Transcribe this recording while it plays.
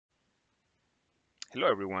Hello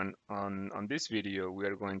everyone. On this video, we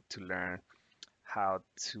are going to learn how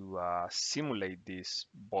to simulate this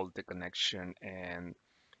bolt connection and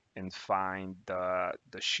find the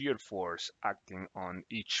shear force acting on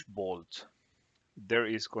each bolt. There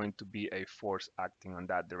is going to be a force acting on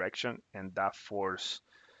that direction, and that force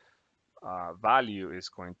value is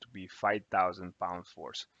going to be 5,000 pound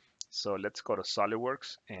force. So let's go to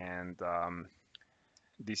SolidWorks, and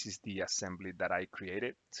this is the assembly that I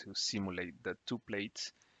created to simulate the two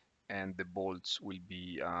plates, and the bolts will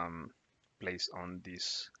be placed on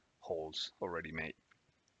these holes already made.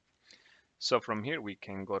 So from here we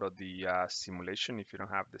can go to the simulation. If you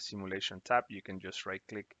don't have the simulation tab, you can just right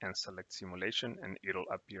click and select simulation and it'll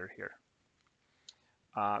appear here.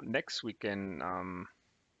 Next we can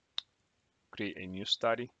create a new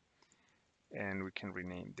study, and we can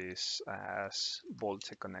rename this as bolt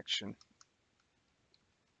connection,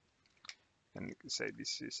 and you can say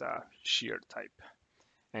this is a shear type,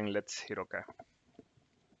 and let's hit OK.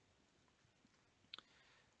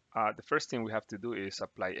 The first thing we have to do is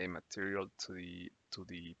apply a material to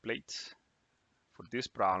the plate. For this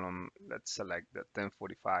problem, let's select the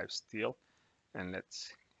 1045 steel and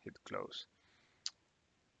let's hit close.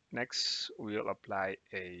 Next, we'll apply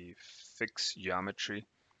a fixed geometry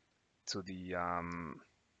to the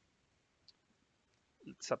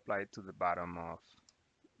let's apply it to the bottom of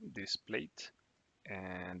this plate,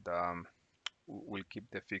 and we'll keep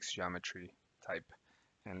the fixed geometry type,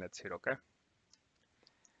 and let's hit OK.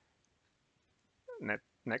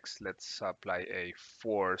 Next, let's apply a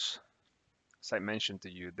force. As I mentioned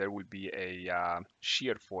to you, there will be a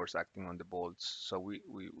shear force acting on the bolts. So we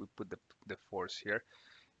put the force here,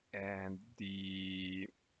 and the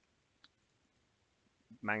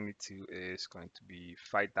magnitude is going to be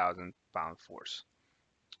 5,000 pound force.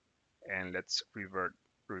 And let's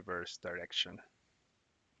reverse direction.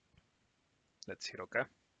 Let's hit OK.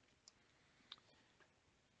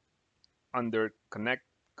 Under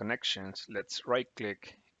connections, let's right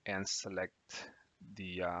click and select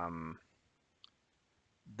the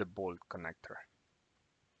bolt connector.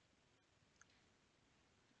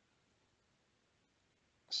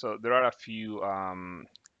 So there are a few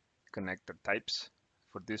connector types.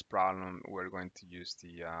 For this problem, we're going to use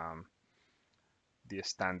the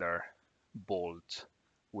standard bolt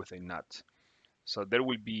with a nut. So there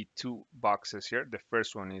will be two boxes here. The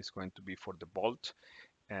first one is going to be for the bolt,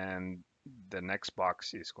 and the next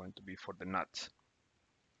box is going to be for the nut.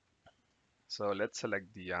 So let's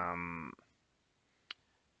select the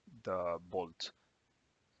bolt.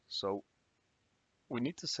 So we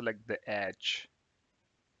need to select the edge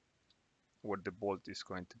where the bolt is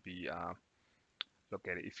going to be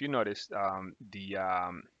located. If you notice,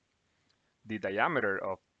 the diameter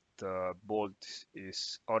of the bolt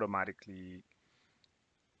is automatically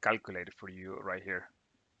calculated for you right here,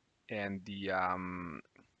 and the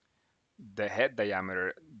head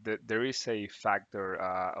diameter, there is a factor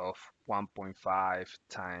of 1.5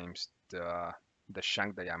 times the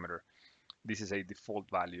shank diameter. This is a default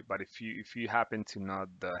value, but if you happen to know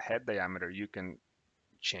the head diameter, you can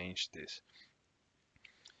change this.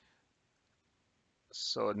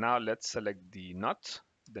 So now let's select the nut.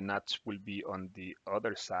 The nuts will be on the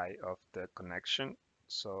other side of the connection.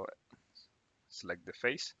 So select the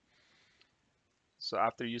face. So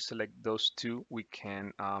after you select those two, we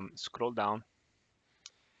can scroll down,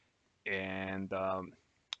 and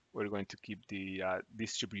we're going to keep the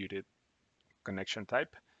distributed connection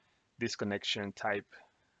type. This connection type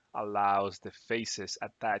allows the faces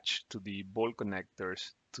attached to the bolt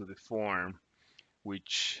connectors to the form,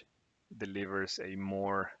 which delivers a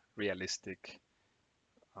more realistic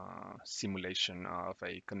simulation of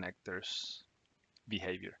a connector's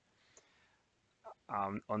behavior.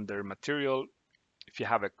 Under material, if you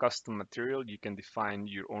have a custom material, you can define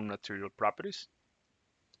your own material properties.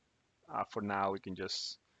 For now,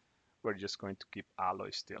 we're just going to keep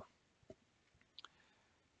alloy steel.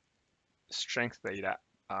 Strength data.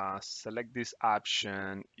 Select this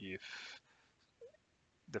option if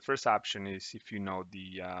the first option is if you know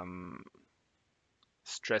the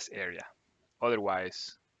stress area.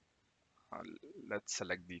 Otherwise, let's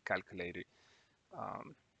select the calculated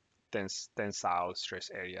um, tensile stress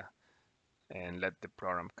area and let the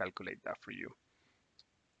program calculate that for you.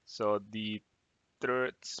 So the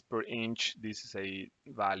threads per inch, this is a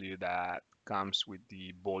value that comes with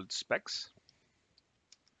the bolt specs.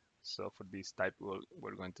 So for this type,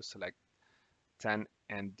 we're going to select 10,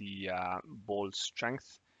 and the bolt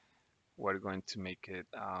strength, we're going to make it,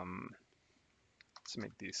 let's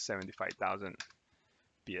make this 75,000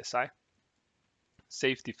 psi.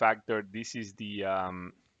 Safety factor, this is the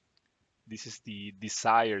this is the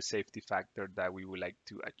desired safety factor that we would like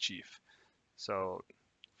to achieve. So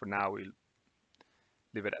for now, we'll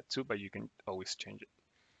leave it at 2, but you can always change it.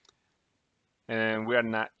 And we are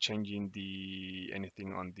not changing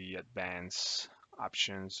anything on the advanced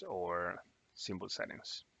options or symbol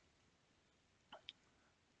settings.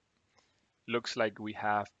 Looks like we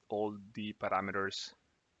have all the parameters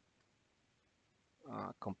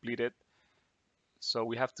completed. So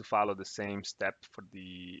we have to follow the same step for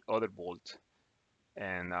the other bolt.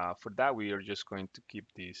 And for that, we are just going to keep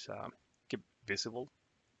this keep visible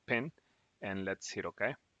pin, and let's hit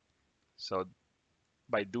OK. So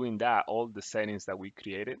by doing that, all the settings that we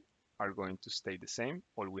created are going to stay the same.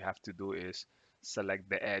 All we have to do is select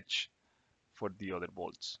the edge for the other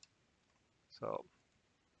bolts. So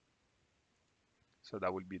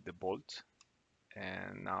that will be the bolt,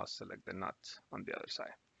 and now select the nut on the other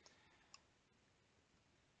side.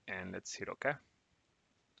 And let's hit OK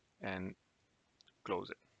and close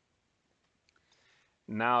it.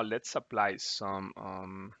 Now let's apply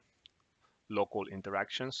some local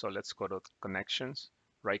interactions. So let's go to connections,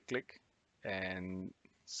 right click, and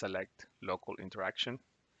select local interaction.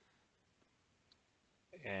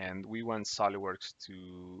 And we want SolidWorks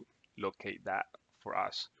to locate that for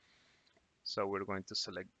us. So we're going to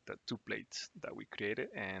select the 2 plates that we created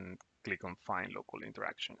and click on Find Local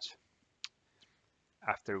Interactions.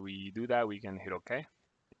 After we do that, we can hit OK.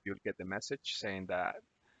 You'll get the message saying that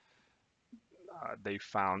they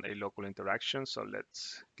found a local interaction. So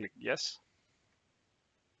let's click yes.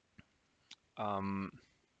 It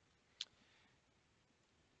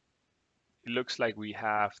looks like we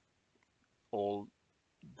have all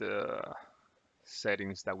the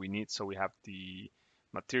settings that we need. So we have the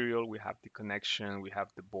material, we have the connection, we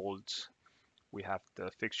have the bolts, we have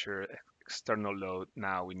the fixture external load.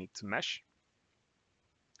 Now we need to mesh,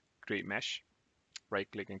 create mesh,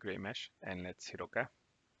 right click and create mesh, and let's hit OK.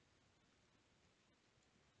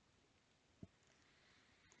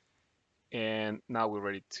 And now we're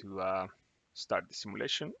ready to start the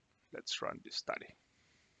simulation. Let's run this study.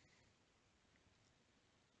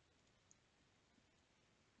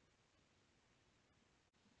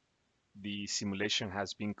 The simulation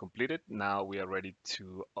has been completed. Now we are ready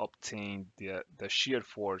to obtain the shear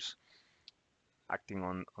force acting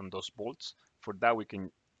on those bolts. For that, we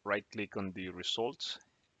can right click on the results,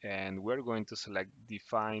 and we're going to select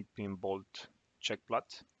define pin bolt check plot,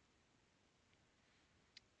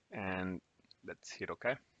 and let's hit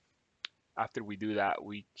OK. After we do that,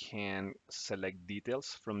 we can select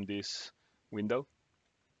details from this window.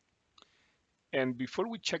 And before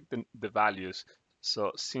we check the values,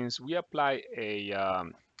 so since we apply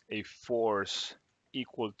a force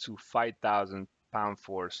equal to 5,000 pound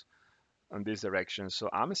force on this direction, so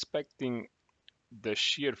I'm expecting the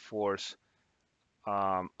shear force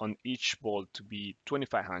on each bolt to be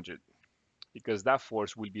 2,500, because that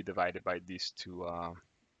force will be divided by these two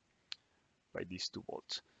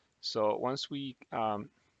bolts. So once we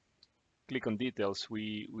click on details,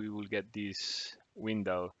 we will get this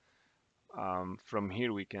window. From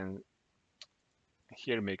here we can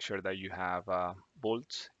make sure that you have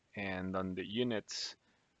bolts, and on the units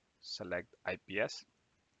select IPS.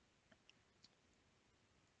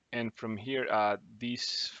 And from here,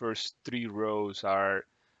 these first 3 rows are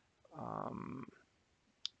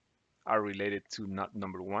related to nut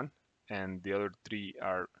number 1, and the other 3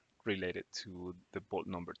 are related to the bolt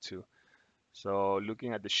number 2. So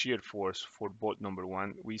looking at the shear force for bolt number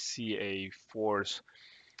 1, we see a force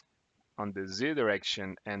on the Z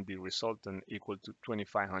direction and the resultant equal to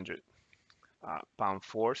 2,500 pound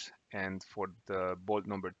force, and for the bolt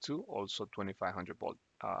number 2 also 2,500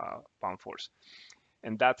 pound force.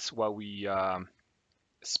 And that's what we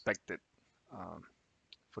expected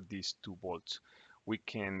for these 2 bolts. We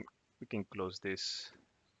can close this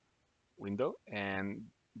window, and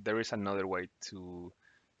there is another way to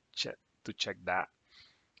check that.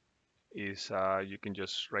 Is you can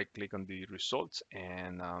just right click on the results,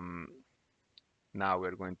 and now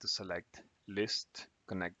we're going to select list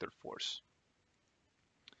connector force.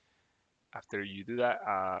 After you do that,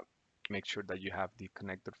 make sure that you have the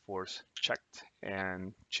connector force checked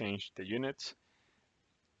and change the units,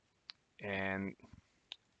 and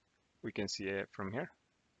we can see it from here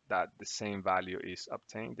that the same value is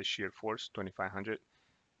obtained. The shear force 2,500.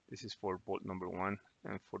 This is for bolt number 1,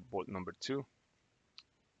 and for bolt number 2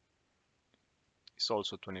 it's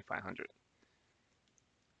also 2,500.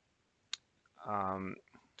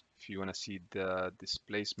 If you want to see the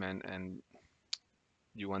displacement and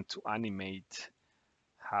you want to animate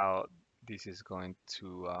how this is going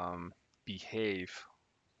to behave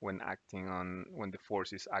when the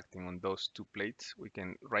force is acting on those two plates, we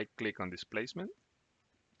can right click on displacement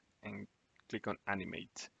and click on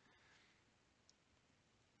animate.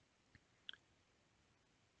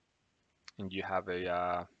 And you have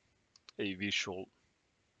a visual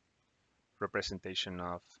representation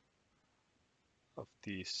of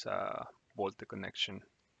this bolt connection.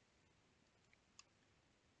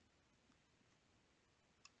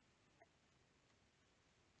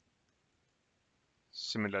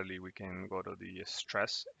 Similarly, we can go to the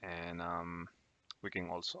stress, and we can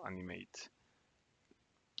also animate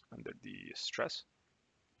under the stress.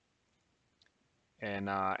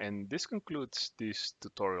 And this concludes this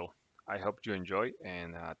tutorial. I hope you enjoy,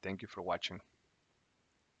 and thank you for watching.